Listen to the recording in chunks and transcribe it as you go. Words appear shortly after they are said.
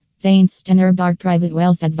Thane Stenner Bar Private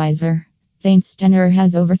Wealth Advisor. Thane Stenner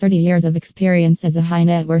has over 30 years of experience as a high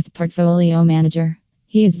net worth portfolio manager.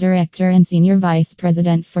 He is Director and Senior Vice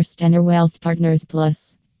President for Stenner Wealth Partners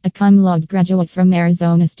Plus, a cum laude graduate from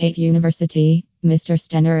Arizona State University. Mr.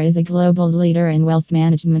 Stenner is a global leader in wealth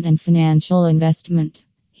management and financial investment.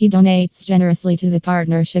 He donates generously to the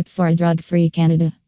Partnership for a Drug-Free Canada.